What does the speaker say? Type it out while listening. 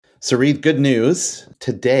So Reed, good news.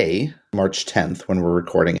 Today, March 10th, when we're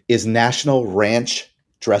recording, is National Ranch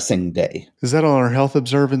Dressing Day. Is that on our health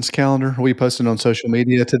observance calendar? We posted on social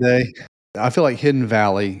media today. I feel like Hidden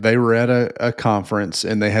Valley, they were at a conference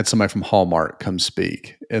and they had somebody from Hallmark come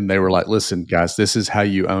speak. And they were like, listen, guys, this is how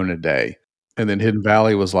you own a day. And then Hidden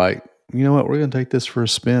Valley was like, you know what? We're going to take this for a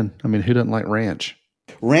spin. I mean, who doesn't like ranch?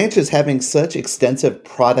 Ranch is having such extensive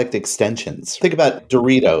product extensions. Think about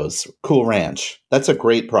Doritos, Cool Ranch. That's a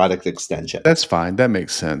great product extension. That's fine. That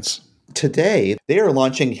makes sense. Today, they are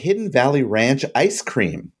launching Hidden Valley Ranch ice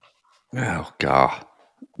cream. Oh, God.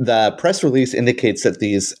 The press release indicates that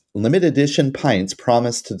these limited edition pints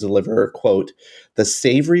promise to deliver, quote, the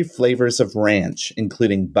savory flavors of ranch,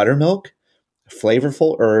 including buttermilk,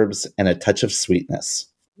 flavorful herbs, and a touch of sweetness.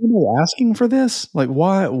 Are they asking for this? Like,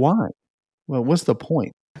 why? Well, what's the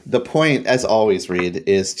point? The point, as always, Reed,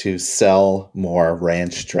 is to sell more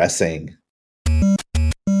ranch dressing.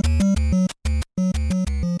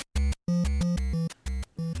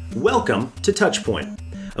 Welcome to Touchpoint,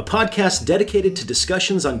 a podcast dedicated to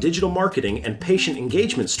discussions on digital marketing and patient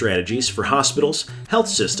engagement strategies for hospitals, health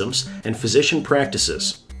systems, and physician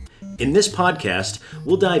practices. In this podcast,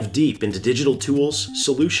 we'll dive deep into digital tools,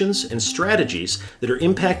 solutions, and strategies that are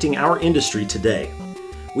impacting our industry today.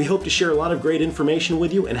 We hope to share a lot of great information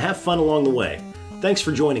with you and have fun along the way. Thanks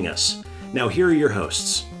for joining us. Now, here are your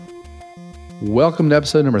hosts. Welcome to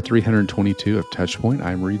episode number 322 of Touchpoint.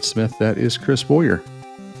 I'm Reed Smith. That is Chris Boyer.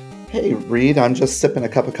 Hey, Reed, I'm just sipping a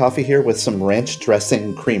cup of coffee here with some ranch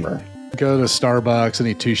dressing creamer. Go to Starbucks. I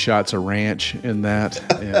need 2 shots of ranch in that.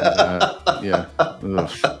 And, yeah. Ugh.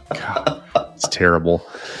 God, it's terrible.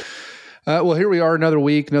 Well, here we are, another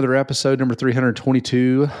week, another episode, number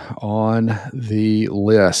 322 on the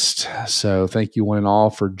list. So thank you one and all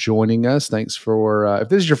for joining us. Thanks for, if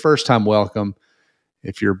this is your first time, welcome.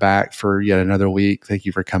 If you're back for yet another week, thank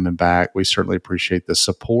you for coming back. We certainly appreciate the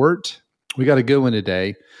support. We got a good one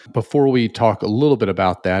today. Before we talk a little bit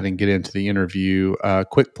about that and get into the interview,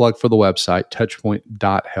 quick plug for the website,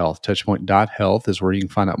 touchpoint.health. Touchpoint.health is where you can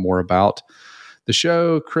find out more about the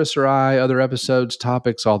show, Chris or I, other episodes,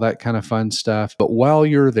 topics, all that kind of fun stuff. But while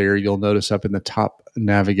you're there, you'll notice up in the top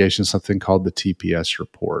navigation something called the TPS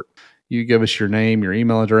report. You give us your name, your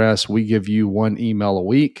email address. We give you 1 email a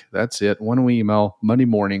week. That's it. 1 email, Monday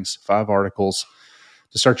mornings, 5 articles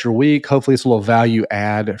to start your week. Hopefully it's a little value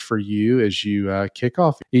add for you as you kick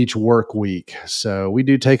off each work week. So we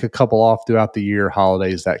do take a couple off throughout the year,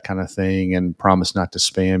 holidays, that kind of thing, and promise not to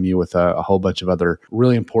spam you with a whole bunch of other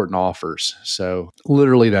really important offers. So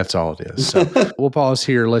literally that's all it is. So we'll pause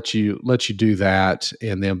here, let you do that,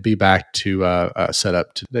 and then be back to set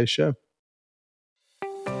up today's show.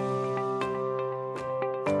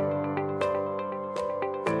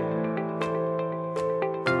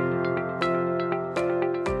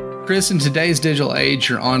 Chris, in today's digital age,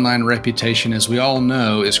 your online reputation, as we all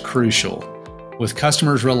know, is crucial. With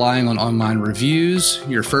customers relying on online reviews,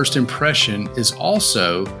 your first impression is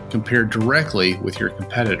also compared directly with your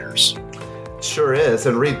competitors. Sure is.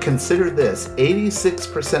 And Reed, consider this.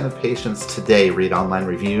 86% of patients today read online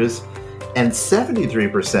reviews, and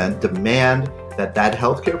 73% demand that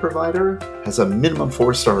healthcare provider has a minimum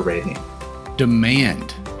 4-star rating.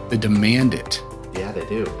 Demand. They demand it. Yeah, they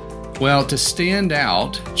do. Well, to stand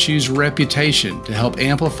out, choose reputation to help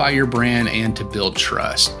amplify your brand and to build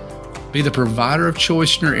trust. Be the provider of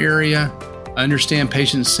choice in your area, understand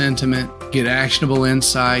patient sentiment, get actionable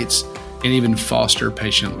insights, and even foster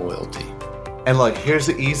patient loyalty. And look, here's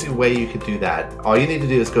the easy way you could do that. All you need to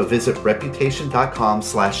do is go visit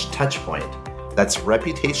reputation.com/touchpoint. That's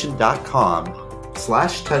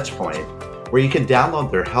reputation.com/touchpoint, where you can download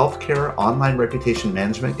their healthcare online reputation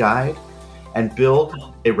management guide and build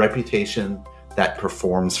a reputation that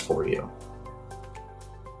performs for you.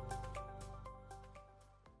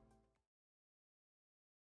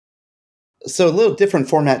 So a little different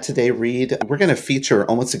format today, Reed. We're going to feature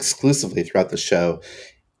almost exclusively throughout the show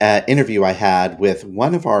an interview I had with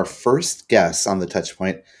one of our first guests on the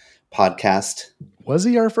Touchpoint podcast. Was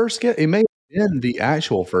he our first guest? He may have been the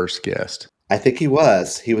actual first guest. I think he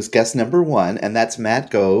was. He was guest number 1, and that's Matt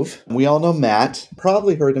Gove. We all know Matt.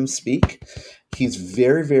 Probably heard him speak. He's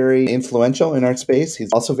very, very influential in our space.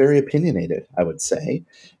 He's also very opinionated, I would say.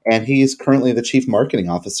 And he's currently the Chief Marketing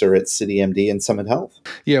Officer at CityMD and Summit Health.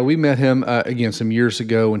 Yeah, we met him, again, some years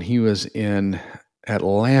ago when he was in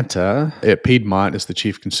Atlanta at Piedmont as the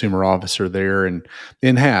Chief Consumer Officer there, and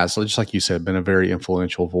has, just like you said, been a very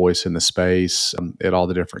influential voice in the space at all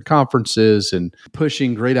the different conferences and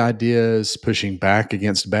pushing great ideas, pushing back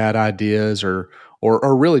against bad ideas, or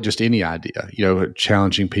or really just any idea,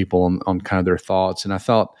 challenging people on kind of their thoughts. And I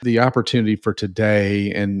thought the opportunity for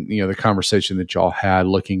today and, the conversation that y'all had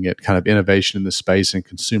looking at kind of innovation in the space and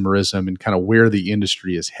consumerism and kind of where the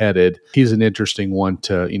industry is headed, he's an interesting one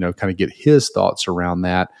to, kind of get his thoughts around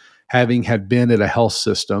that. Having had been at a health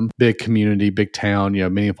system, big community, big town,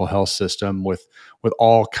 meaningful health system with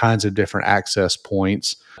all kinds of different access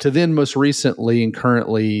points, to then most recently and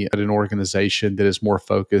currently at an organization that is more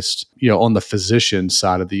focused, on the physician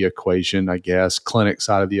side of the equation, I guess, clinic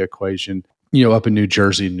side of the equation, up in New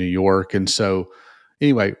Jersey, New York. And so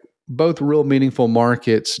anyway, both real meaningful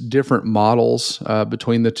markets, different models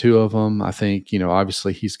between the two of them. I think,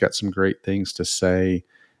 obviously he's got some great things to say.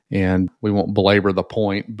 And we won't belabor the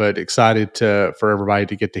point, but excited for everybody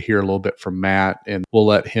to get to hear a little bit from Matt. And we'll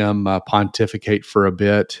let him pontificate for a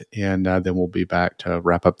bit, and then we'll be back to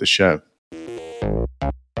wrap up the show.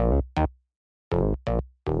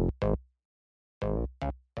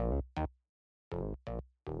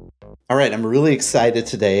 All right, I'm really excited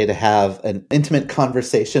today to have an intimate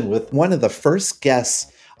conversation with one of the first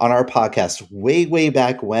guests on our podcast way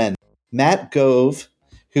back when, Matt Gove,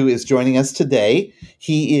 who is joining us today.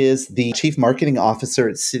 He is the Chief Marketing Officer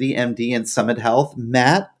at CityMD and Summit Health.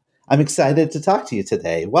 Matt, I'm excited to talk to you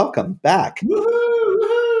today. Welcome back.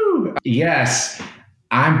 Woo-hoo! Yes,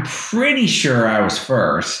 I'm pretty sure I was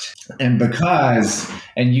first. And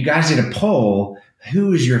you guys did a poll,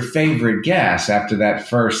 who is your favorite guest after that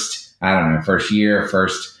first year,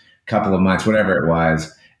 first couple of months, whatever it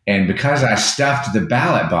was. And because I stuffed the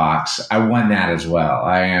ballot box, I won that as well.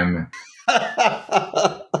 I am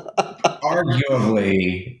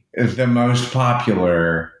arguably the most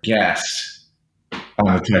popular guest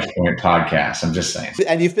on the Touchpoint podcast. I'm just saying.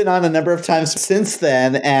 And you've been on a number of times since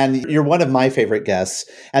then, and you're one of my favorite guests.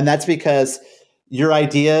 And that's because your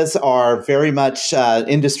ideas are very much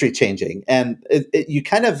industry changing. And you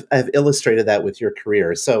kind of have illustrated that with your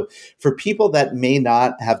career. So for people that may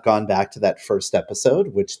not have gone back to that first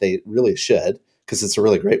episode, which they really should, because it's a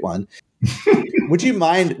really great one, would you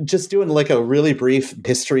mind just doing like a really brief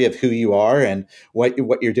history of who you are and what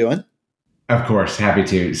you're doing? Of course, happy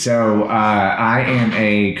to. So I am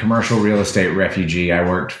a commercial real estate refugee. I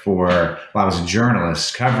was a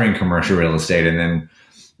journalist covering commercial real estate, and then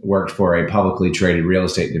worked for a publicly traded real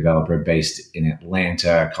estate developer based in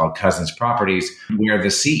Atlanta called Cousins Properties, where the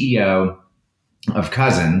CEO of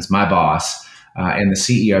Cousins, my boss, and the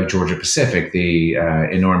CEO of Georgia Pacific, the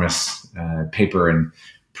enormous paper and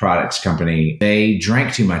products company, they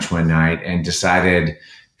drank too much one night and decided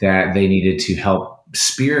that they needed to help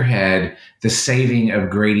spearhead the saving of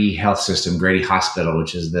Grady Health System, Grady Hospital,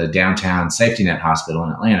 which is the downtown safety net hospital in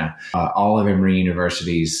Atlanta. All of Emory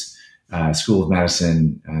University's School of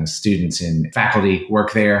Medicine students and faculty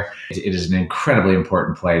work there. It is an incredibly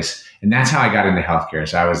important place. And that's how I got into healthcare.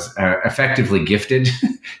 So I was effectively gifted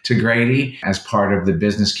to Grady as part of the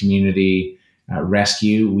business community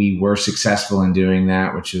rescue. We were successful in doing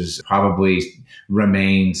that, which is probably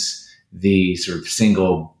remains the sort of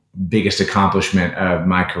single biggest accomplishment of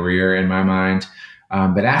my career in my mind.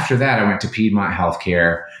 But after that, I went to Piedmont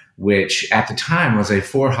Healthcare, which at the time was a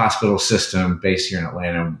 4-hospital system based here in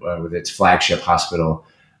Atlanta with its flagship hospital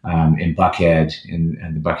in Buckhead, in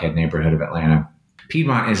the Buckhead neighborhood of Atlanta.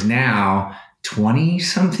 Piedmont is now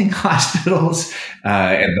 20-something hospitals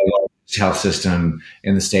and the largest health system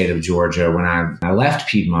in the state of Georgia. When I left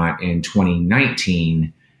Piedmont in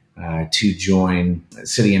 2019 to join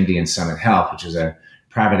CityMD and Summit Health, which is a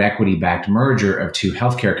private equity-backed merger of 2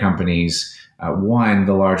 healthcare companies. One,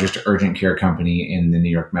 the largest urgent care company in the New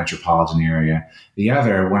York metropolitan area. The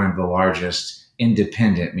other, one of the largest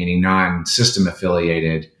independent, meaning non-system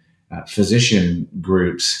affiliated physician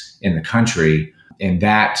groups in the country. And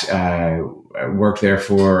that have worked there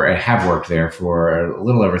for a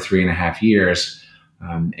little over 3.5 years.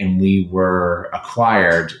 And we were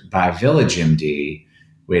acquired by Village MD,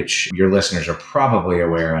 which your listeners are probably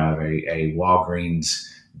aware of, a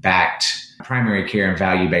Walgreens-backed primary care and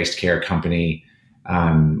value-based care company.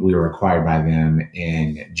 We were acquired by them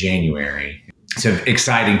in January. So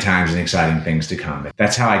exciting times and exciting things to come.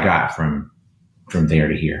 That's how I got from there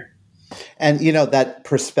to here. And, that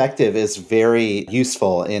perspective is very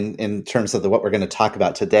useful in terms of what we're going to talk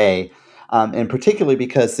about today. And particularly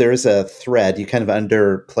because there's a thread, you kind of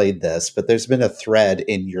underplayed this, but there's been a thread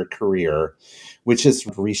in your career, which is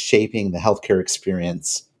reshaping the healthcare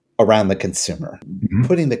experience around the consumer,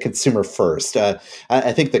 putting the consumer first.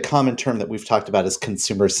 I think the common term that we've talked about is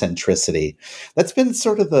consumer centricity. That's been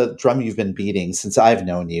sort of the drum you've been beating since I've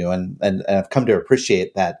known you, and I've come to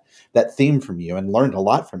appreciate that theme from you and learned a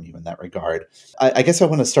lot from you in that regard. I guess I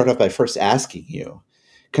want to start off by first asking you,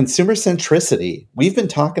 Consumer centricity. We've been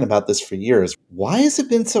talking about this for years. Why has it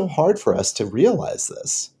been so hard for us to realize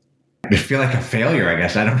this? I feel like a failure, I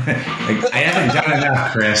guess. I haven't done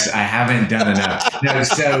enough, Chris. I haven't done enough. No,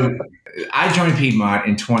 so I joined Piedmont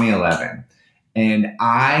in 2011, and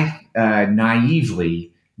I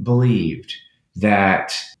naively believed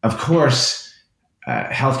that, of course,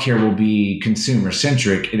 healthcare will be consumer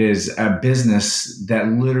centric. It is a business that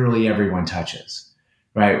literally everyone touches.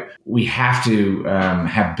 Right. We have to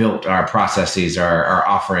have built our processes, our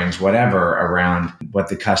offerings, whatever, around what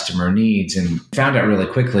the customer needs, and found out really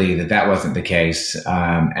quickly that that wasn't the case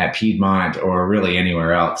at Piedmont or really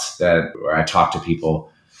anywhere else where I talked to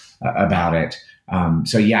people about it.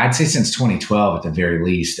 So yeah, I'd say since 2012, at the very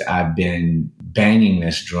least, I've been banging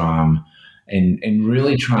this drum and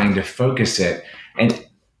really trying to focus it. And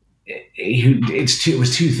it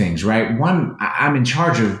was two things, right? One, I'm in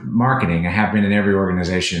charge of marketing. I have been in every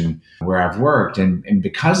organization where I've worked. And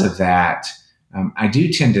because of that, I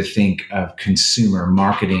do tend to think of consumer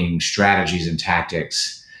marketing strategies and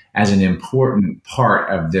tactics as an important part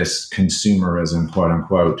of this consumerism, quote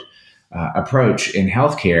unquote, approach in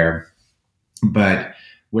healthcare. But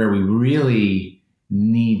where we really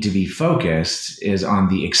need to be focused is on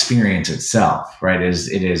the experience itself, right?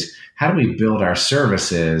 It is how do we build our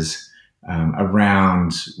services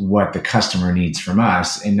around what the customer needs from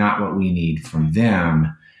us and not what we need from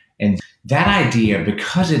them. And that idea,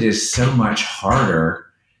 because it is so much harder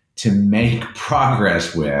to make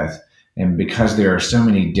progress with, and because there are so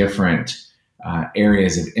many different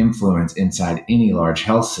areas of influence inside any large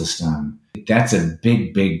health system, that's a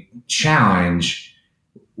big, big challenge.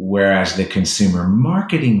 Whereas the consumer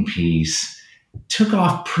marketing piece took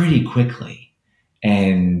off pretty quickly.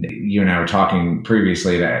 And you and I were talking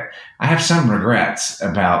previously that I have some regrets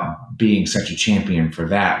about being such a champion for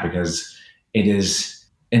that, because it is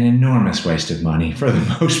an enormous waste of money for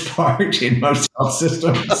the most part in most health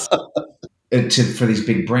systems for these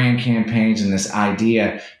big brand campaigns and this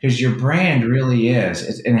idea, because your brand really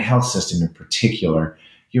is, in a health system in particular,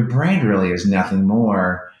 your brand really is nothing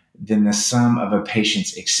more than the sum of a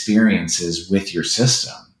patient's experiences with your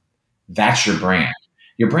system. That's your brand.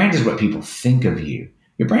 Your brand is what people think of you.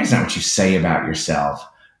 Your brand is not what you say about yourself.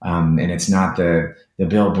 And it's not the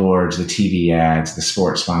billboards, the TV ads, the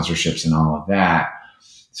sports sponsorships, and all of that.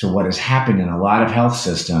 So what has happened in a lot of health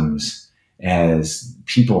systems as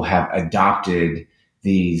people have adopted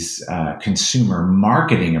these consumer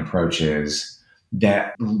marketing approaches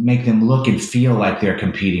that make them look and feel like they're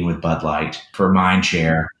competing with Bud Light for mind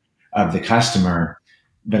share of the customer,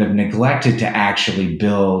 but have neglected to actually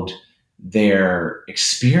build their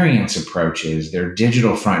experience approaches, their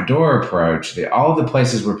digital front door approach, all the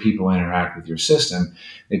places where people interact with your system.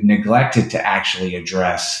 They've neglected to actually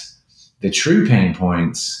address the true pain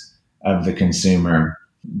points of the consumer.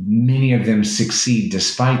 Many of them succeed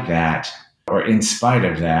despite that, or in spite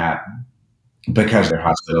of that, because their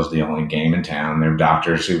hospital is the only game in town. Their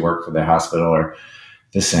doctors who work for the hospital are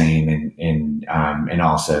the same, and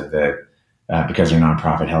also that because they're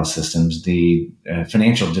nonprofit health systems, the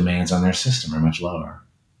financial demands on their system are much lower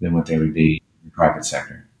than what they would be in the private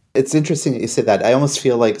sector. It's interesting that you say that. I almost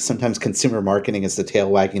feel like sometimes consumer marketing is the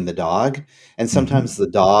tail wagging the dog, and sometimes the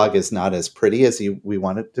dog is not as pretty as we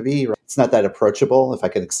want it to be. It's not that approachable, if I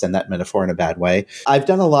can extend that metaphor in a bad way. I've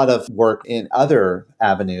done a lot of work in other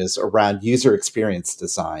avenues around user experience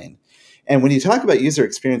design. And when you talk about user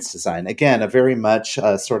experience design, again, a very much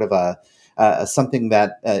sort of a something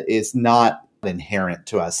that is not inherent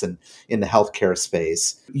to us in the healthcare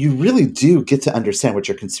space. You really do get to understand what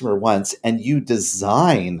your consumer wants, and you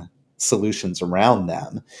design solutions around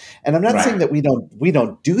them. And I'm not saying that we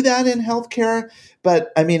don't do that in healthcare,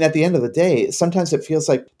 but I mean, at the end of the day, sometimes it feels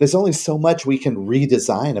like there's only so much we can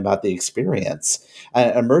redesign about the experience.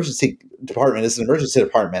 An emergency department is an emergency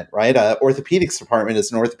department, right? Orthopedics department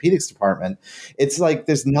is an orthopedics department. It's like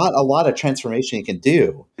there's not a lot of transformation you can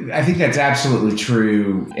do. I think that's absolutely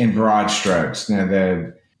true in broad strokes.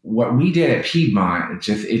 Now, what we did at Piedmont, which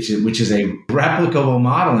is a replicable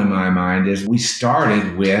model in my mind, is we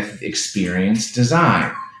started with experience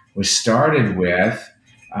design. We started with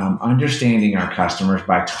understanding our customers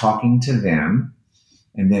by talking to them,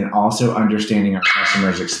 and then also understanding our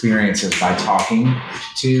customers' experiences by talking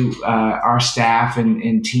to our staff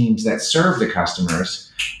and teams that serve the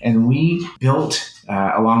customers. And we built,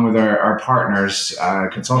 along with our partners,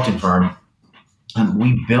 consulting firm,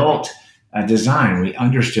 we built a design. We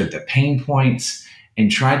understood the pain points and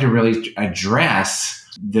tried to really address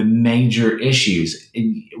the major issues.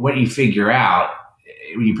 And what you figure out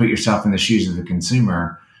when you put yourself in the shoes of the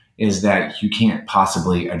consumer is that you can't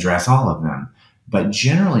possibly address all of them. But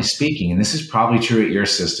generally speaking, and this is probably true at your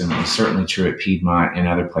system, and certainly true at Piedmont and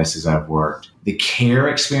other places I've worked, the care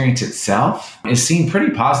experience itself is seen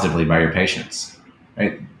pretty positively by your patients.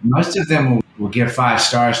 Right? Most of them will give 5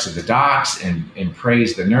 stars to the docs and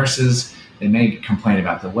praise the nurses. They may complain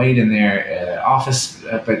about the wait in their office,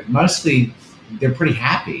 but mostly they're pretty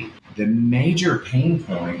happy. The major pain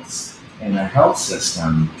points in a health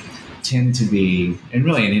system tend to be, and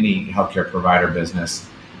really in any healthcare provider business,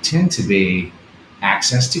 tend to be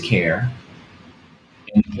access to care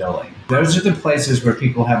and billing. Those are the places where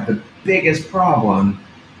people have the biggest problem.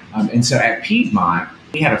 And so at Piedmont,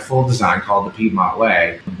 we had a full design called the Piedmont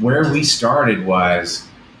Way. Where we started was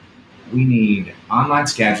we need online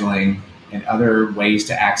scheduling and other ways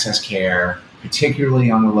to access care,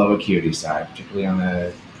 particularly on the low acuity side, particularly on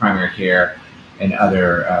the primary care and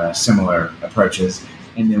other similar approaches.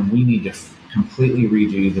 And then we need to completely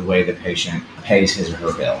redo the way the patient pays his or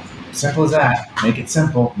her bill. Simple as that. Make it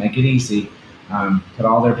simple, make it easy. Put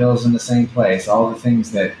all their bills in the same place, all the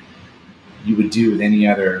things that you would do with any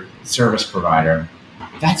other service provider.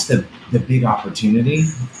 That's the big opportunity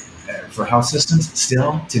for health systems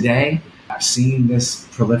still today. I've seen this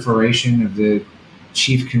proliferation of the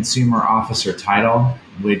Chief Consumer Officer title,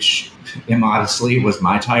 which immodestly was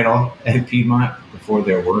my title at Piedmont before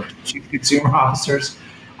there were Chief Consumer Officers.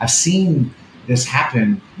 I've seen this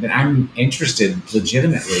happen, that I'm interested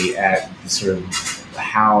legitimately at sort of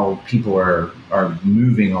how people are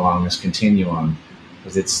moving along this continuum,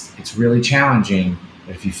 because it's really challenging.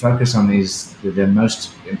 But if you focus on the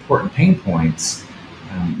most important pain points,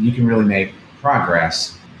 you can really make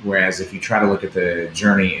progress. Whereas if you try to look at the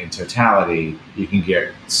journey in totality, you can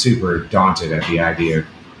get super daunted at the idea of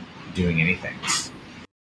doing anything.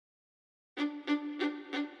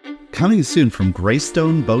 Coming soon from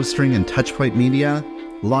Greystone, Bowstring, and Touchpoint Media,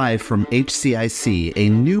 live from HCIC, a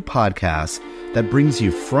new podcast that brings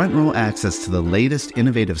you front row access to the latest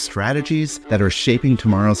innovative strategies that are shaping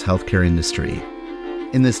tomorrow's healthcare industry.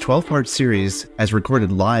 In this 12-part series, as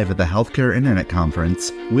recorded live at the Healthcare Internet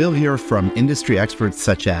Conference, we'll hear from industry experts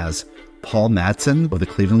such as Paul Madsen of the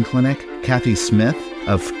Cleveland Clinic, Kathy Smith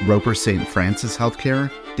of Roper St. Francis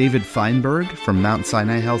Healthcare, David Feinberg from Mount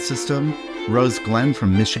Sinai Health System, Rose Glenn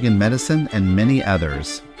from Michigan Medicine, and many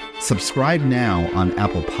others. Subscribe now on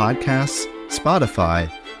Apple Podcasts,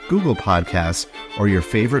 Spotify, Google Podcasts, or your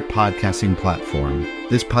favorite podcasting platform.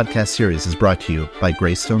 This podcast series is brought to you by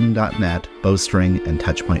Greystone.net, Bowstring, and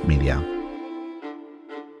Touchpoint Media.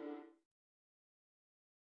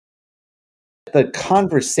 The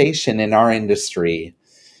conversation in our industry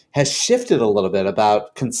has shifted a little bit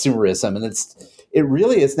about consumerism, and it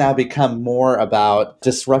really has now become more about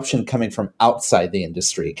disruption coming from outside the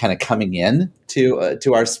industry, kind of coming in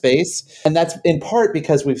to our space. And that's in part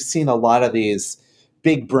because we've seen a lot of these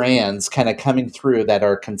big brands kind of coming through that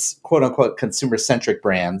are quote unquote consumer-centric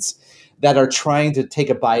brands that are trying to take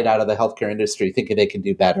a bite out of the healthcare industry, thinking they can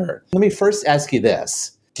do better. Let me first ask you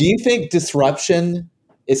this. Do you think disruption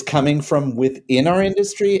is coming from within our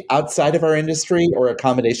industry, outside of our industry, or a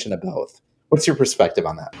combination of both? What's your perspective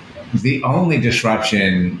on that? The only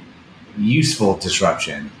disruption, useful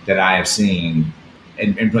disruption that I have seen,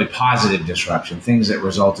 and really positive disruption, things that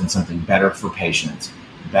result in something better for patients,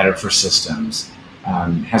 better for systems,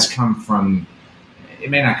 has come from, it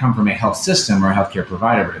may not come from a health system or a healthcare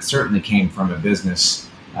provider, but it certainly came from a business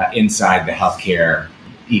inside the healthcare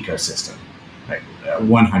ecosystem, right?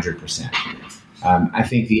 100%. I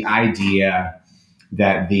think the idea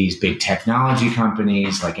that these big technology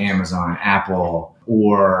companies like Amazon, Apple,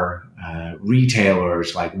 or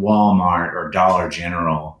retailers like Walmart or Dollar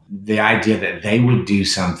General, the idea that they would do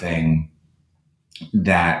something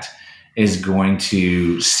that is going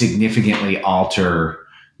to significantly alter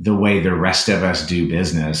the way the rest of us do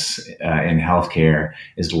business in healthcare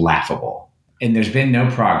is laughable. And there's been no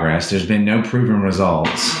progress. There's been no proven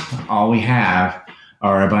results. All we have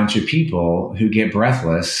are a bunch of people who get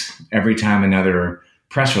breathless every time another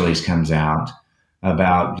press release comes out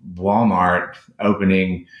about Walmart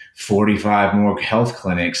opening 45 more health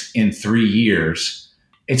clinics in 3 years.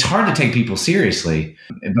 It's hard to take people seriously.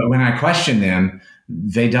 But when I question them,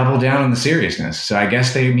 they double down on the seriousness. So I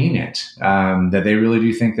guess they mean it, that they really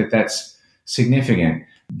do think that that's significant.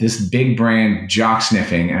 This big brand jock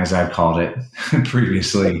sniffing, as I've called it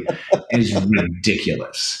previously, is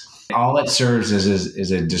ridiculous. All it serves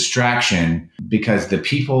is a distraction, because the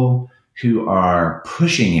people who are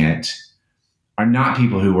pushing it are not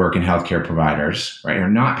people who work in healthcare providers, right? Are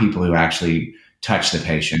not people who actually touch the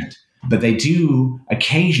patient. But they do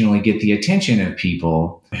occasionally get the attention of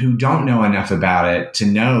people who don't know enough about it to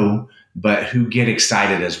know but who get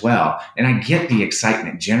excited as well. And I get the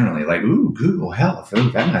excitement generally, like, ooh, Google Health. Oh,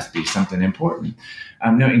 that must be something important.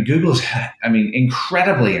 No, and Google's,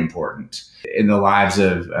 incredibly important in the lives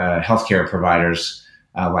of healthcare providers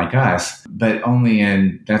like us, but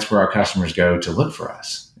that's where our customers go to look for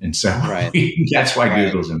us. And so that's why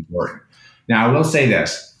Google's important. Now, I will say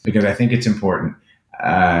this, because I think it's important.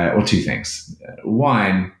 Two things.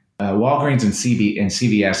 One, Walgreens and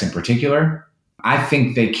CVS in particular, I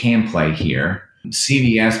think they can play here.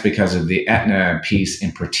 CVS, because of the Aetna piece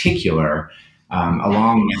in particular,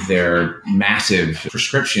 along with their massive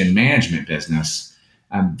prescription management business,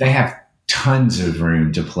 they have tons of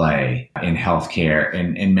room to play in healthcare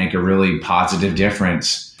and make a really positive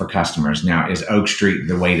difference for customers. Now, is Oak Street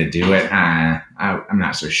the way to do it? I'm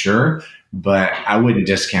not so sure, but I wouldn't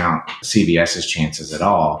discount CVS's chances at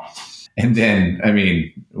all. And then,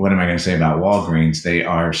 what am I going to say about Walgreens? They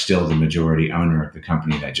are still the majority owner of the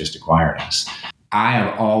company that just acquired us. I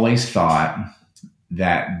have always thought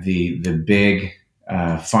that the big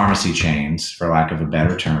pharmacy chains, for lack of a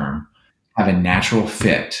better term, have a natural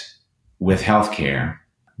fit with healthcare,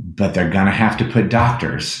 but they're going to have to put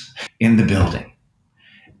doctors in the building.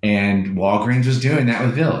 And Walgreens was doing that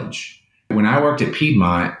with Village. When I worked at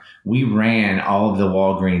Piedmont, we ran all of the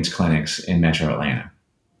Walgreens clinics in Metro Atlanta.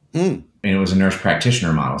 And it was a nurse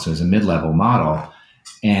practitioner model. So it was a mid-level model.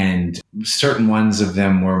 And certain ones of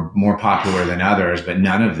them were more popular than others, but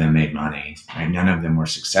none of them made money. Right? None of them were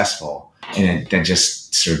successful. And that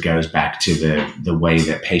just sort of goes back to the way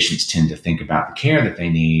that patients tend to think about the care that they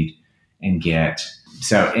need and get.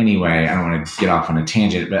 So anyway, I don't want to get off on a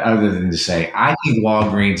tangent, but other than to say, I think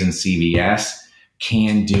Walgreens and CVS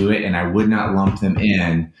can do it, and I would not lump them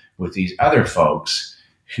in with these other folks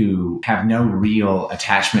who have no real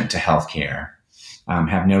attachment to healthcare,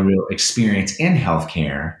 have no real experience in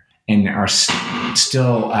healthcare, and are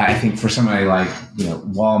still, I think for somebody like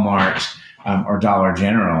Walmart or Dollar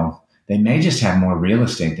General, they may just have more real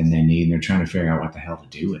estate than they need, and they're trying to figure out what the hell to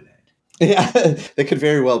do with it. Yeah, they could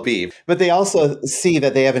very well be. But they also see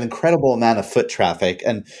that they have an incredible amount of foot traffic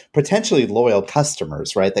and potentially loyal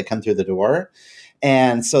customers, right, that come through the door.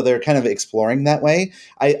 And so they're kind of exploring that way.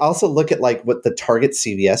 I also look at what the Target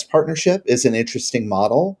CVS partnership is, an interesting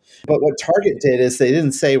model. But what Target did is they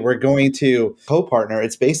didn't say we're going to co-partner.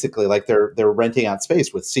 It's basically like they're renting out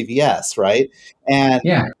space with CVS, right? And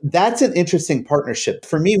that's an interesting partnership.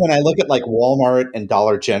 For me, when I look at Walmart and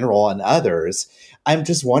Dollar General and others, I'm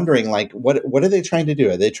just wondering what are they trying to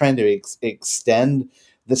do? Are they trying to extend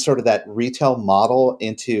the sort of that retail model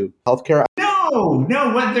into healthcare?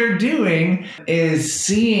 No, what they're doing is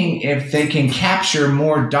seeing if they can capture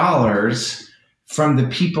more dollars from the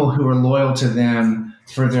people who are loyal to them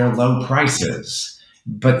for their low prices.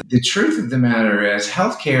 But the truth of the matter is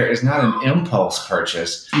healthcare is not an impulse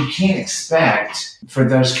purchase. You can't expect for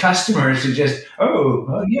those customers to just,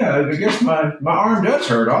 I guess my arm does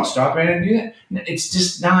hurt. I'll stop in and do that. It's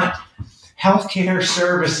just not. Healthcare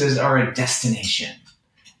services are a destination.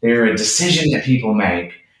 They're a decision that people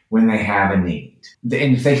make when they have a need.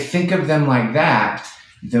 And if they think of them like that,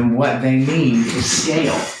 then what they need is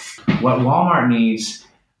scale. What Walmart needs,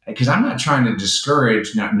 because I'm not trying to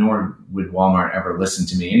discourage, nor would Walmart ever listen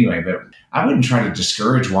to me anyway, but I wouldn't try to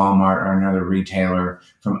discourage Walmart or another retailer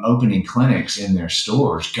from opening clinics in their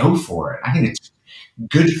stores. Go for it. I think it's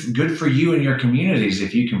good for you and your communities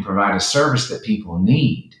if you can provide a service that people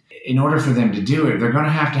need. In order for them to do it, they're going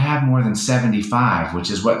to have more than 75,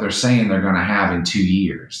 which is what they're saying they're going to have in 2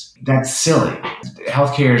 years. That's silly.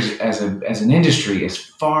 Healthcare as an industry is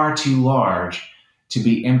far too large to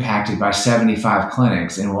be impacted by 75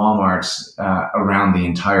 clinics in Walmarts around the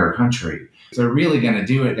entire country. If they're really going to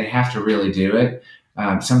do it, they have to really do it.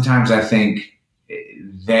 Sometimes I think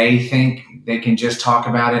they can just talk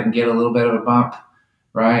about it and get a little bit of a bump,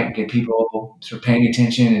 right? Get people sort of paying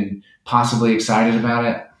attention and possibly excited about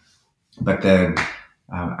it. But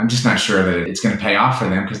I'm just not sure that it's going to pay off for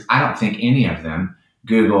them, because I don't think any of them,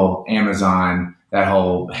 Google, Amazon, that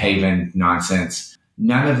whole Haven nonsense,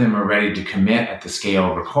 none of them are ready to commit at the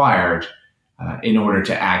scale required in order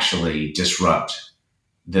to actually disrupt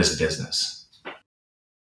this business.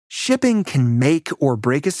 Shipping can make or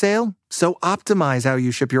break a sale, so optimize how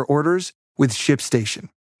you ship your orders with ShipStation.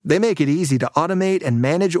 They make it easy to automate and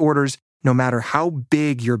manage orders no matter how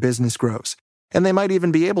big your business grows. And they might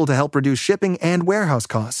even be able to help reduce shipping and warehouse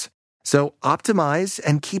costs. So optimize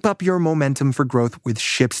and keep up your momentum for growth with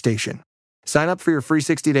ShipStation. Sign up for your free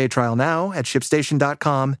 60-day trial now at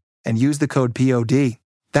ShipStation.com and use the code POD.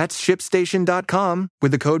 That's ShipStation.com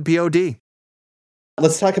with the code POD.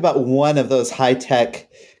 Let's talk about one of those high-tech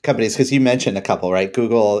companies, because you mentioned a couple, right?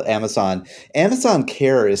 Google, Amazon. Amazon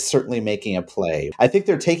Care is certainly making a play. I think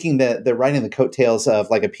they're riding the coattails of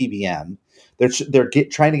like a PBM. They're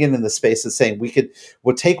trying to get into the space of saying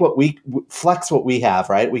we'll take flex what we have,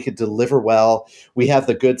 right? We could deliver well. We have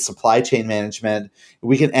the good supply chain management.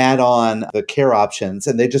 We can add on the care options,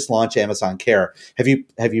 and they just launched Amazon Care. Have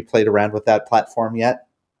you played around with that platform yet?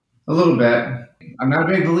 A little bit. I'm not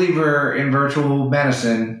a big believer in virtual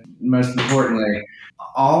medicine. Most importantly,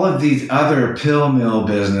 all of these other pill mill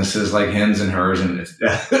businesses like Hims and Hers and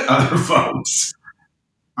other folks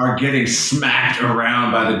are getting smacked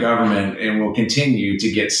around by the government and will continue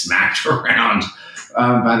to get smacked around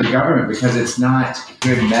by the government because it's not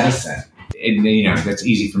good medicine. That's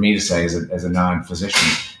easy for me to say as a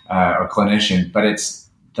non-physician or clinician, but it's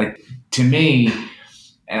like, to me,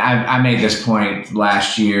 and I made this point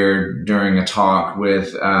last year during a talk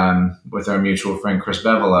with our mutual friend Chris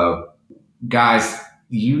Bevelo. Guys,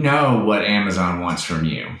 you know what Amazon wants from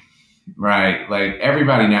you, right? Like,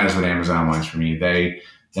 everybody knows what Amazon wants from you.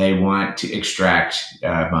 They want to extract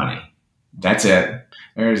money. That's it.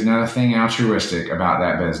 There is nothing altruistic about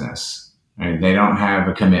that business. Right? They don't have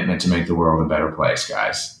a commitment to make the world a better place,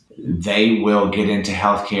 guys. They will get into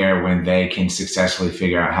healthcare when they can successfully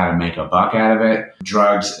figure out how to make a buck out of it.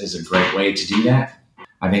 Drugs is a great way to do that.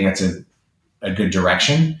 I think that's a good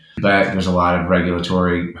direction, but there's a lot of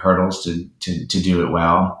regulatory hurdles to do it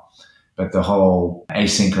well. But the whole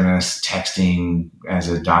asynchronous texting as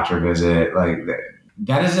a doctor visit, like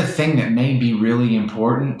that is a thing that may be really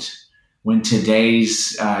important when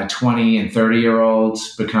today's 20 and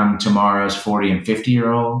 30-year-olds become tomorrow's 40 and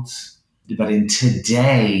 50-year-olds. But in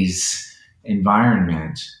today's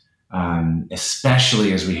environment,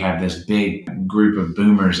 especially as we have this big group of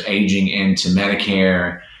boomers aging into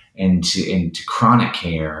Medicare and into chronic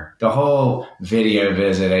care, the whole video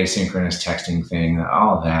visit, asynchronous texting thing,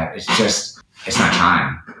 all of that, it's not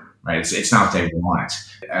time, right? It's not what they want.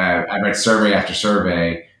 I read survey after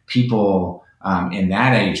survey, people in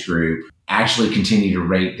that age group actually continue to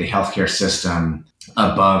rate the healthcare system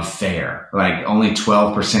above fair. Like, only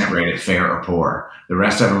 12% rate it fair or poor. The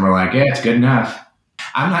rest of them are like, yeah, it's good enough.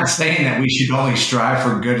 I'm not saying that we should only strive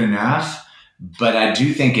for good enough, but I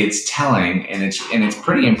do think it's telling, and it's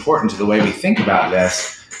pretty important to the way we think about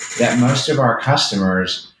this, that most of our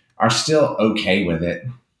customers are still okay with it.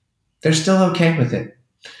 They're still okay with it.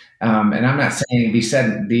 And I'm not saying be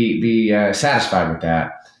satisfied with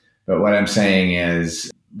that, but what I'm saying is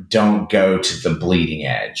don't go to the bleeding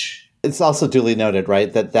edge. It's also duly noted,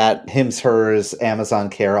 right, that Hims, Hers, Amazon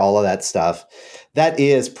Care, all of that stuff, that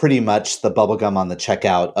is pretty much the bubblegum on the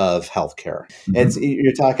checkout of healthcare. Mm-hmm.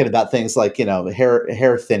 You're talking about things like,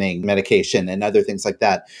 hair thinning medication and other things like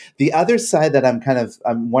that. The other side that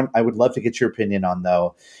I would love to get your opinion on,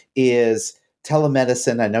 though, is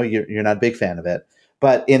telemedicine. I know you're not a big fan of it,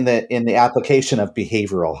 but in the application of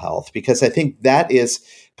behavioral health, because I think that is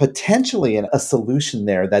potentially a solution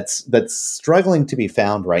there that's struggling to be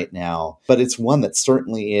found right now, but it's one that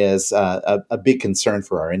certainly is a big concern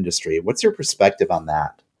for our industry. What's your perspective on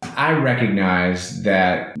that? I recognize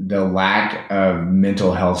that the lack of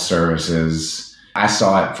mental health services, I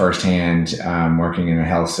saw it firsthand working in a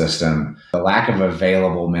health system. The lack of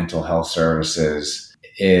available mental health services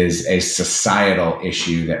is a societal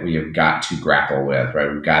issue that we have got to grapple with,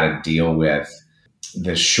 right? We've got to deal with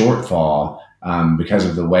the shortfall because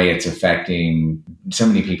of the way it's affecting so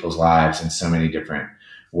many people's lives in so many different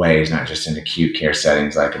ways, not just in acute care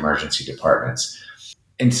settings like emergency departments.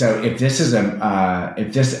 And so, if this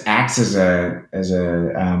acts as an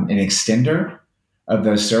extender of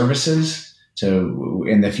those services, so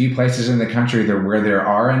in the few places in the country where there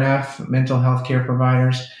are enough mental health care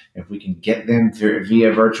providers, if we can get them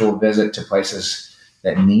via virtual visit to places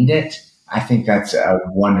that need it, I think that's a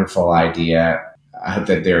wonderful idea. I hope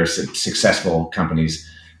that there are successful companies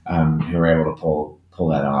who are able to pull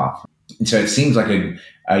that off. And so it seems like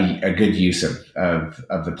a good use of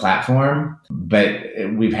the platform, but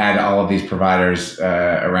we've had all of these providers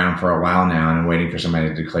around for a while now, and I'm waiting for somebody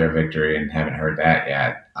to declare victory, and haven't heard that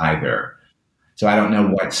yet either. So I don't know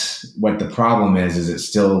what the problem is.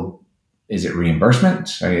 Is it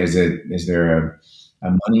reimbursement? Is there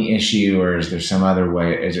a money issue, or is there some other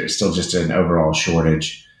way? Is it still just an overall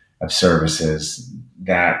shortage of services?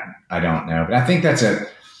 That I don't know. But I think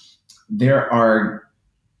there are,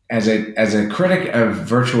 as a critic of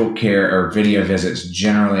virtual care or video visits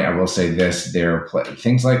generally, I will say this: there are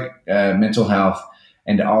things like mental health,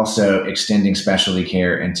 and also extending specialty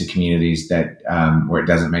care into communities that where it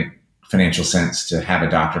doesn't make financial sense to have a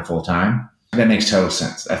doctor full time. That makes total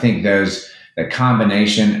sense. I think those the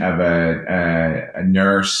combination of a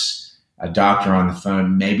nurse, a doctor on the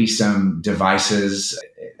phone, maybe some devices.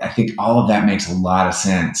 I think all of that makes a lot of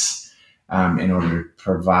sense in order to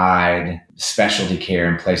provide specialty care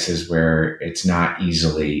in places where it's not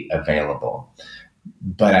easily available.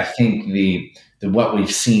 But I think the what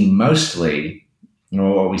we've seen mostly,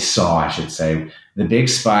 what we saw, I should say, the big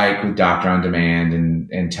spike with Doctor on Demand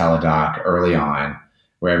and Teledoc early on,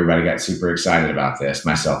 where everybody got super excited about this,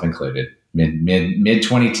 myself included, mid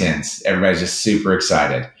 2010s. Everybody's just super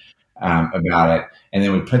excited about it, and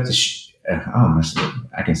then we put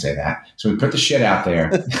I can say that. So we put the shit out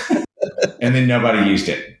there, and then nobody used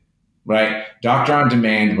it. Right, Doctor on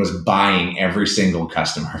Demand was buying every single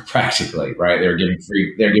customer practically. Right, they're giving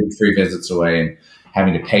free visits away and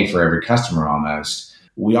having to pay for every customer almost.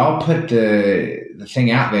 We all put the thing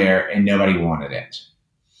out there, and nobody wanted it.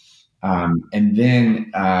 And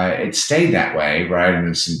then it stayed that way, right?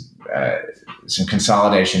 And some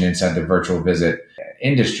consolidation inside the virtual visit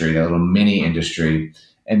industry, the little mini industry,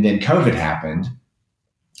 and then COVID happened.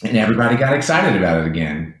 And everybody got excited about it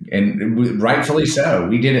again, and rightfully so.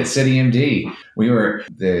 We did at CityMD. We were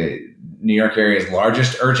the New York area's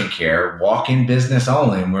largest urgent care walk-in business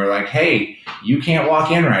only, and we were like, "Hey, you can't walk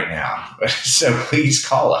in right now, so please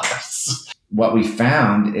call us." What we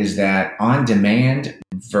found is that on-demand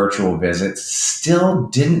virtual visits still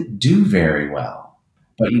didn't do very well,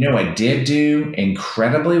 but you know what did do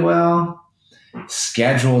incredibly well?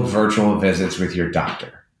 Scheduled virtual visits with your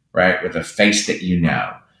doctor, right, with a face that you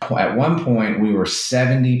know. At one point, we were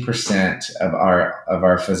 70% of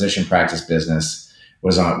our physician practice business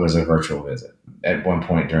was a virtual visit. At one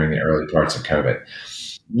point during the early parts of COVID,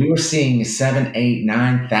 we were seeing 7,000, 8,000,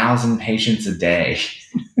 9,000 patients a day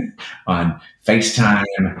on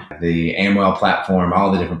FaceTime, the Amwell platform,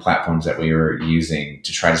 all the different platforms that we were using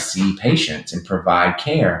to try to see patients and provide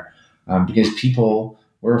care because people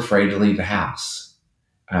were afraid to leave the house,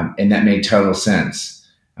 and that made total sense.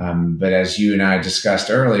 But as you and I discussed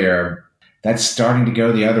earlier, that's starting to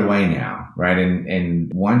go the other way now, right?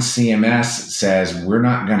 And once CMS says we're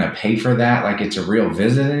not going to pay for that like it's a real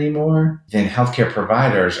visit anymore, then healthcare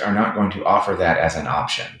providers are not going to offer that as an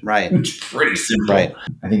option. Right. It's pretty simple. Right.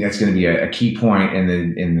 I think that's going to be a key point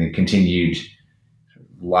in the continued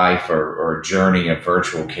life or journey of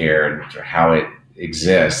virtual care and how it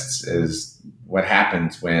exists is what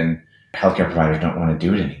happens when healthcare providers don't want to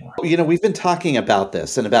do it anymore. You know, we've been talking about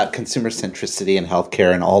this and about consumer centricity in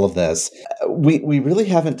healthcare and all of this. We really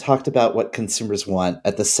haven't talked about what consumers want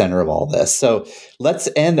at the center of all this. So let's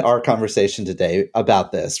end our conversation today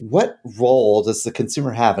about this. What role does the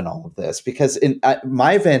consumer have in all of this? Because in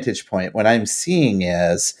my vantage point, what I'm seeing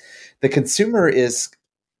is the consumer is,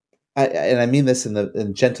 and I mean this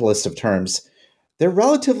in gentlest of terms, they're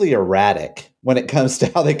relatively erratic when it comes to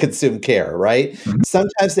how they consume care, right? Mm-hmm.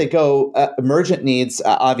 Sometimes they go emergent needs.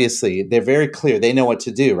 Obviously, they're very clear. They know what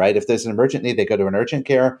to do, right? If there's an emergent need, they go to an urgent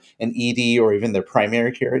care, an ED, or even their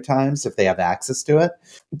primary care at times if they have access to it.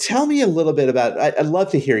 Tell me a little bit about, I'd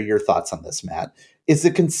love to hear your thoughts on this, Matt. Is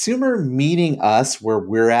the consumer meeting us where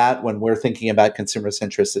we're at when we're thinking about consumer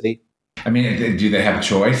centricity? I mean, do they have a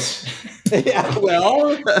choice? Yeah,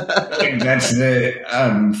 well, that's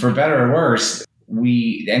for better or worse.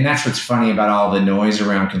 And that's what's funny about all the noise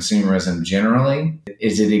around consumerism generally,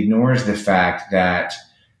 is it ignores the fact that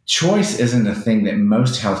choice isn't a thing that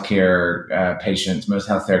most healthcare patients, most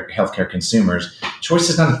healthcare consumers, choice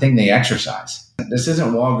is not a thing they exercise. This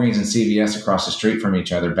isn't Walgreens and CVS across the street from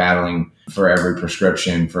each other battling for every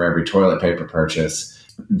prescription, for every toilet paper purchase.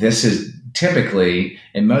 This is typically,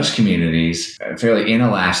 in most communities, a fairly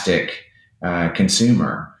inelastic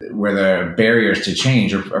consumer, where the barriers to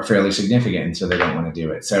change are fairly significant, and so they don't want to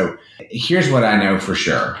do it. So here's what I know for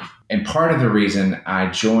sure. And part of the reason I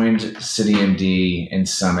joined CityMD and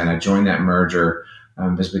Summit, I joined that merger,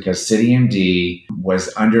 is because CityMD was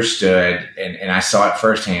understood, and I saw it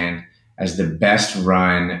firsthand, as the best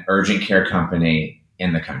run urgent care company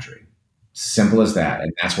in the country. Simple as that.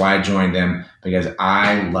 And that's why I joined them, because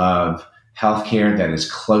I love healthcare that is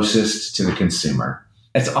closest to the consumer.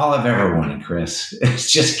 That's all I've ever wanted, Chris.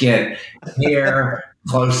 It's just get care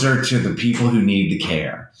closer to the people who need the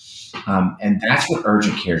care. And that's what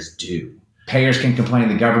urgent cares do. Payers can complain,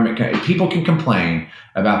 people can complain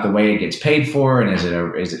about the way it gets paid for, and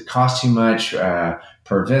is it cost too much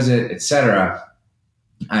per visit, et cetera.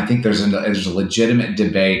 I think there's a legitimate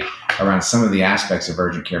debate around some of the aspects of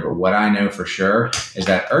urgent care, but what I know for sure is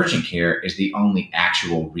that urgent care is the only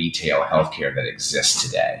actual retail healthcare that exists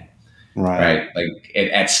today. Right? Like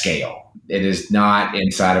at scale. It is not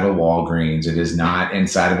inside of a Walgreens. It is not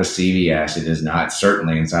inside of a CVS. It is not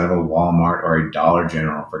certainly inside of a Walmart or a Dollar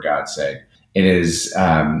General, for God's sake. It is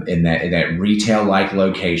in that retail-like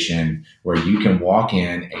location where you can walk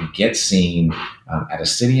in and get seen at a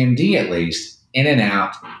CityMD at least, in and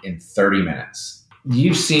out in 30 minutes.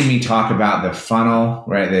 You've seen me talk about the funnel,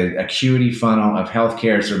 right? The acuity funnel of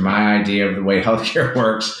healthcare. So my idea of the way healthcare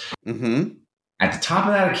works. Mm-hmm. At the top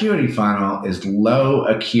of that acuity funnel is lower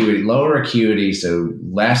acuity, so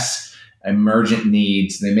less emergent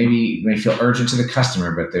needs. They may feel urgent to the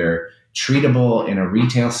customer, but they're treatable in a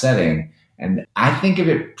retail setting. And I think of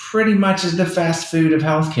it pretty much as the fast food of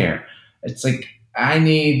healthcare. It's like, I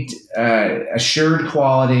need assured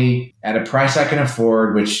quality at a price I can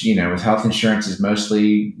afford, which, with health insurance is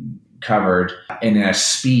mostly covered, and a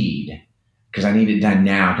speed, because I need it done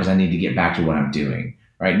now because I need to get back to what I'm doing,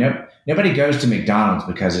 right? Nobody goes to McDonald's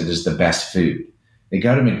because it is the best food. They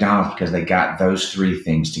go to McDonald's because they got those three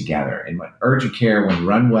things together. And what urgent care, when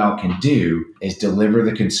run well, can do is deliver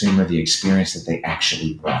the consumer the experience that they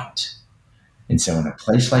actually want. And so in a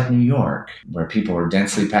place like New York, where people are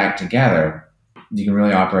densely packed together, you can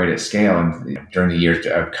really operate at scale. And during the years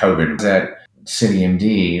of COVID, at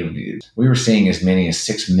CityMD, we were seeing as many as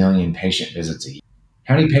 6 million patient visits a year.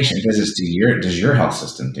 How many patient visits does your health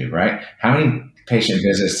system do, right? How many patient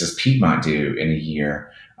visits does Piedmont do in a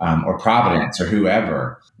year, or Providence or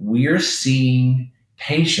whoever? We're seeing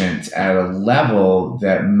patients at a level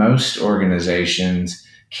that most organizations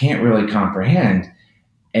can't really comprehend.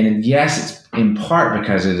 And yes, it's in part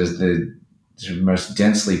because it is the most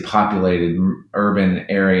densely populated urban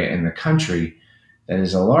area in the country. That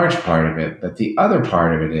is a large part of it. But the other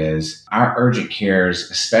part of it is our urgent cares,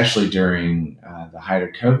 especially during the height of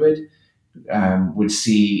COVID, would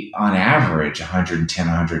see on average 110,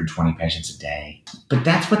 120 patients a day. But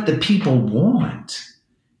that's what the people want.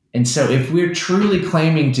 And so if we're truly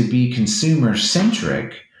claiming to be consumer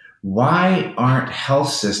centric, why aren't health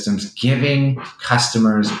systems giving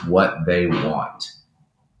customers what they want?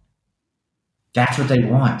 That's what they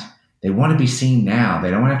want. They want to be seen now.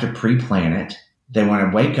 They don't want to have to pre-plan it. They want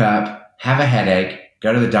to wake up, have a headache,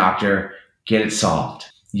 go to the doctor, get it solved.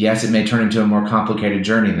 Yes, it may turn into a more complicated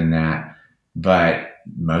journey than that, but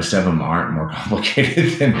most of them aren't more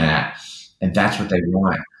complicated than that. And that's what they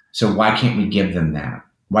want. So why can't we give them that?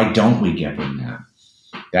 Why don't we give them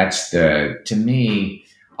that? To me,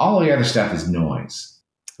 all the other stuff is noise.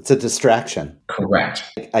 It's a distraction. Correct.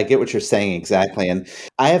 I get what you're saying exactly. And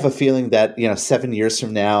I have a feeling that, 7 years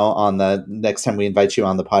from now, on the next time we invite you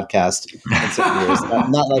on the podcast, in 7 years,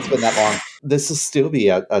 not that's been that long, this will still be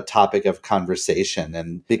a topic of conversation.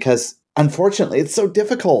 And because unfortunately, it's so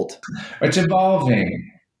difficult. It's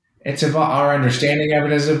evolving. Our understanding of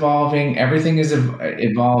it is evolving. Everything is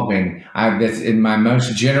evolving. In my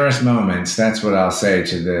most generous moments, that's what I'll say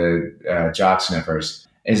to the jock sniffers,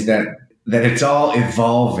 is that it's all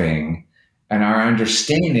evolving, and our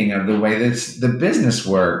understanding of the way that the business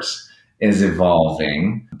works is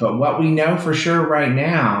evolving. But what we know for sure right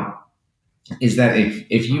now is that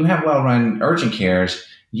if you have well-run urgent cares,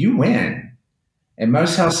 you win. And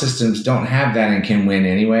most health systems don't have that and can win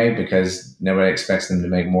anyway because nobody expects them to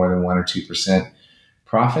make more than 1 or 2%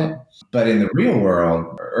 profit. But in the real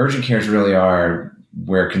world, urgent cares really are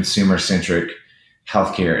where consumer-centric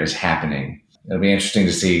healthcare is happening. It'll be interesting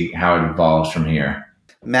to see how it evolves from here.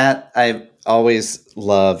 Matt, I always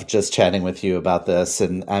love just chatting with you about this.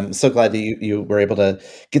 And I'm so glad that you were able to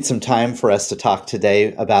get some time for us to talk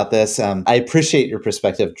today about this. I appreciate your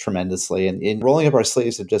perspective tremendously. And in rolling up our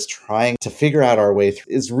sleeves of just trying to figure out our way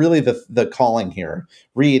through is really the calling here.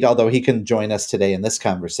 Reed, although he can join us today in this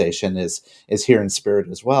conversation, is here in spirit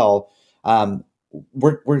as well.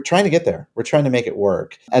 We're trying to get there. We're trying to make it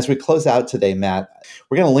work. As we close out today, Matt,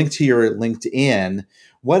 we're going to link to your LinkedIn.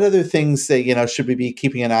 What other things that, should we be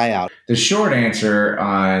keeping an eye out? The short answer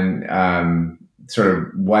on sort of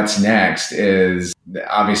what's next is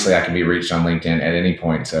obviously I can be reached on LinkedIn at any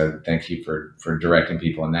point. So thank you for directing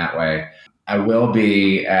people in that way. I will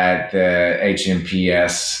be at the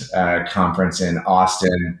HMPS conference in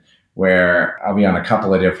Austin, where I'll be on a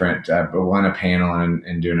couple of different, one a panel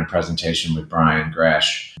and doing a presentation with Brian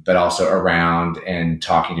Gresh, but also around and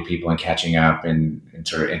talking to people and catching up and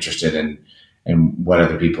sort of interested in what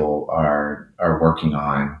other people are working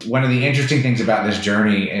on. One of the interesting things about this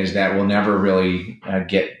journey is that we'll never really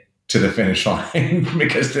get to the finish line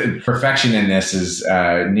because the perfection in this is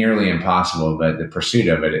nearly impossible, but the pursuit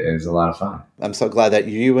of it is a lot of fun. I'm so glad that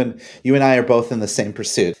you and I are both in the same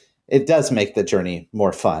pursuit. It does make the journey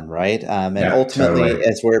more fun, right? And ultimately, totally.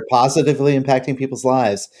 As we're positively impacting people's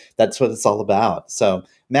lives, that's what it's all about. So,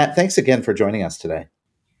 Matt, thanks again for joining us today.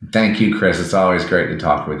 Thank you, Chris. It's always great to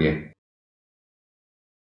talk with you.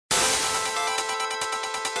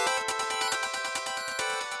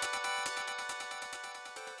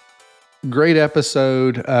 Great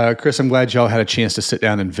episode. Chris, I'm glad y'all had a chance to sit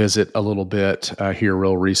down and visit a little bit here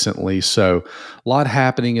real recently. So a lot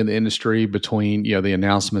happening in the industry between, the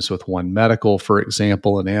announcements with One Medical, for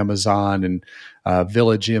example, and Amazon and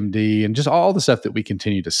Village MD and just all the stuff that we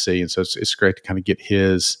continue to see. And so it's great to kind of get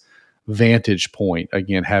his vantage point,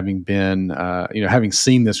 again, having been, having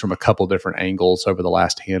seen this from a couple different angles over the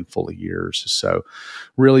last handful of years. So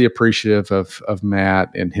really appreciative of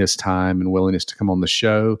Matt and his time and willingness to come on the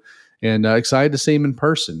show. And excited to see him in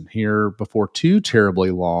person here before too terribly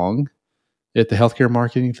long at the Healthcare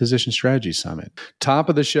Marketing Physician Strategy Summit. Top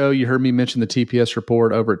of the show, you heard me mention the TPS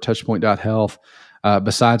report over at touchpoint.health.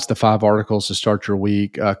 Besides the 5 articles to start your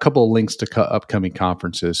week, a couple of links to upcoming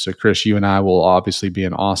conferences. So, Chris, you and I will obviously be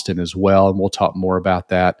in Austin as well, and we'll talk more about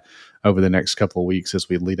that over the next couple of weeks as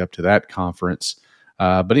we lead up to that conference.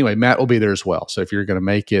 But anyway, Matt will be there as well. So if you're going to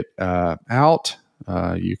make it out,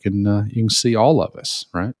 you can see all of us,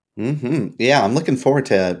 right? Mm-hmm. Yeah, I'm looking forward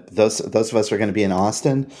to those of us who are going to be in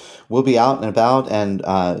Austin. We'll be out and about, and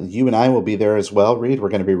you and I will be there as well, Reed. We're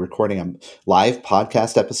going to be recording a live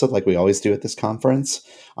podcast episode like we always do at this conference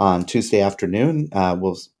on Tuesday afternoon.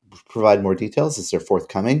 We'll provide more details as they're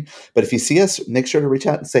forthcoming. But if you see us, make sure to reach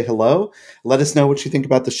out and say hello. Let us know what you think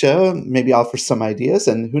about the show, maybe offer some ideas,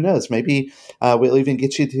 and who knows, maybe we'll even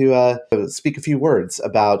get you to speak a few words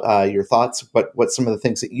about your thoughts, what some of the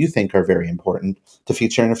things that you think are very important to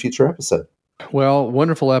feature in a future episode. Well,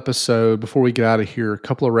 wonderful episode. Before we get out of here, a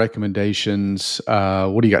couple of recommendations.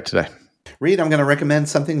 What do you got today? Reed, I'm going to recommend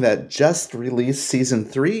something that just released season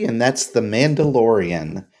 3, and that's The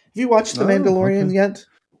Mandalorian. Have you watched The Mandalorian yet?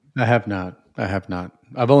 I have not.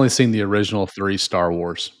 I've only seen the original 3 Star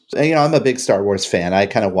Wars. I'm a big Star Wars fan. I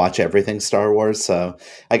kind of watch everything Star Wars, so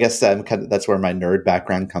I guess that's where my nerd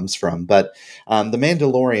background comes from. But The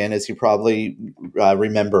Mandalorian, as you probably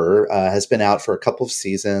remember, has been out for a couple of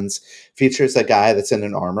seasons. Features a guy that's in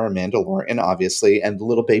an armor, a Mandalorian, obviously, and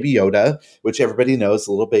little baby Yoda, which everybody knows,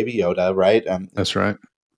 little baby Yoda, right? That's right.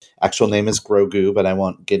 Actual name is Grogu, but I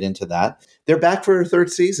won't get into that. They're back for a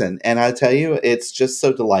 3rd season, and I tell you, it's just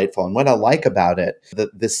so delightful. And what I like about it,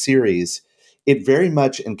 this series, it very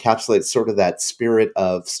much encapsulates sort of that spirit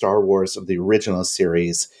of Star Wars of the original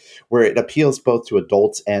series, where it appeals both to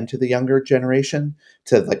adults and to the younger generation,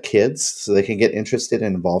 to the kids, so they can get interested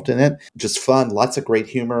and involved in it. Just fun, lots of great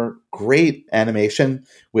humor, great animation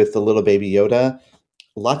with the little baby Yoda.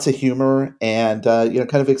 Lots of humor and,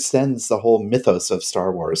 kind of extends the whole mythos of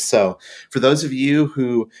Star Wars. So for those of you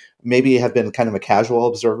who maybe have been kind of a casual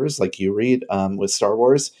observers like you, Reed, with Star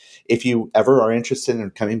Wars, if you ever are interested in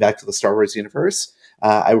coming back to the Star Wars universe,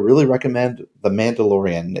 I really recommend The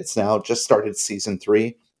Mandalorian. It's now just started season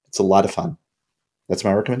 3. It's a lot of fun. That's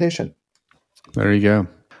my recommendation. There you go.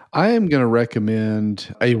 I am going to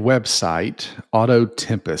recommend a website,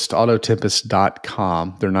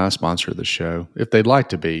 autotempest.com. They're not a sponsor of the show. If they'd like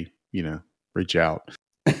to be, reach out.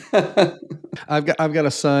 I've got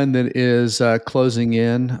a son that is closing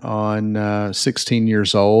in on 16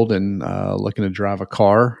 years old and looking to drive a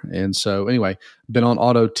car. And so anyway, been on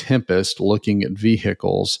Auto Tempest looking at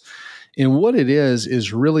vehicles. And what it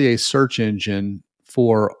is really a search engine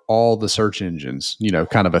for all the search engines,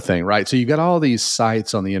 kind of a thing, right? So you've got all these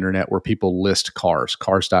sites on the internet where people list cars,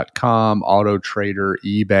 cars.com, Auto Trader,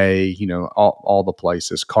 eBay, all the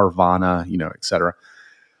places, Carvana, et cetera.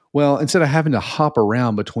 Well, instead of having to hop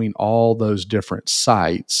around between all those different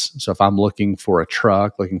sites, so if I'm looking for a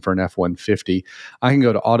truck, looking for an F-150, I can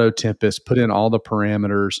go to Auto Tempest, put in all the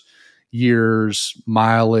parameters, years,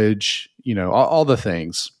 mileage, all the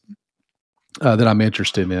things that I'm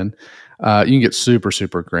interested in. You can get super,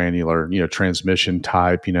 super granular, transmission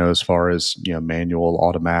type, as far as, manual,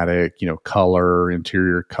 automatic, color,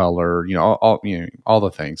 interior color, all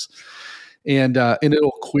the things. And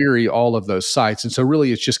it'll query all of those sites. And so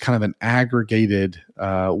really it's just kind of an aggregated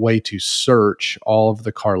way to search all of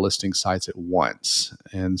the car listing sites at once.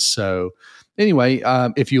 And so anyway,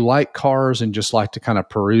 if you like cars and just like to kind of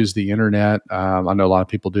peruse the internet, I know a lot of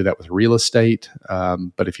people do that with real estate,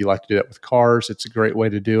 but if you like to do that with cars, it's a great way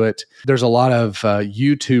to do it. There's a lot of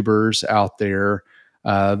YouTubers out there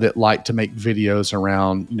that like to make videos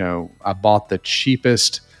around, I bought the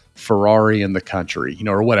cheapest Ferrari in the country,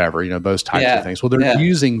 or whatever, those types of things. Well, they're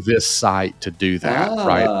using this site to do that,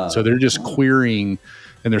 right? So they're just querying,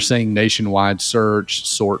 and they're saying nationwide search,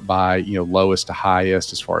 sort by, lowest to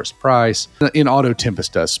highest as far as price. And Auto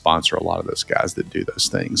Tempest does sponsor a lot of those guys that do those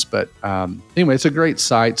things. But anyway, it's a great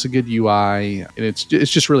site. It's a good UI, and it's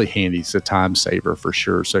just really handy. It's a time saver for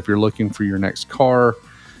sure. So if you're looking for your next car,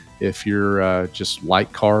 if you're just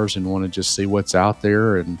like cars and want to just see what's out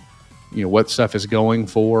there and what stuff is going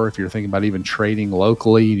for. If you're thinking about even trading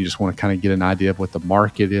locally, you just want to kind of get an idea of what the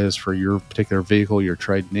market is for your particular vehicle you're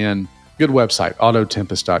trading in. Good website,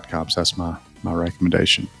 autotempest.com. So that's my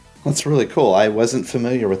recommendation. That's really cool. I wasn't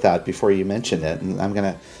familiar with that before you mentioned it, and I'm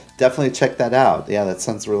going to definitely check that out. Yeah, that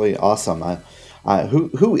sounds really awesome.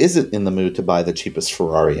 Who isn't in the mood to buy the cheapest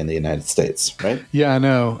Ferrari in the United States, right? Yeah, I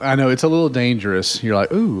know. It's a little dangerous. You're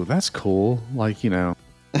like, ooh, that's cool.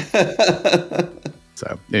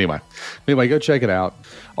 So anyway, go check it out.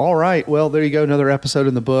 All right. Well, there you go. Another episode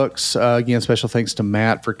in the books. Again, special thanks to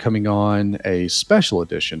Matt for coming on a special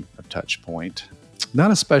edition of Touchpoint.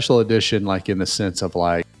 Not a special edition like in the sense of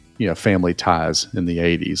Family Ties in the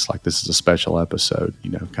 80s. Like this is a special episode,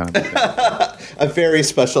 kind of a very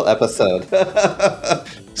special episode.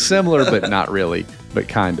 Similar, but not really, but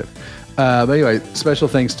kind of. But anyway, special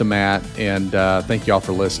thanks to Matt, and thank you all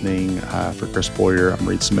for listening. For Chris Boyer, I'm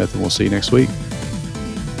Reed Smith, and we'll see you next week.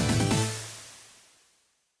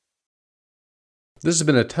 This has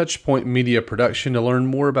been a Touchpoint Media production. To learn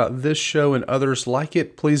more about this show and others like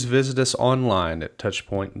it, please visit us online at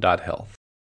touchpoint.health.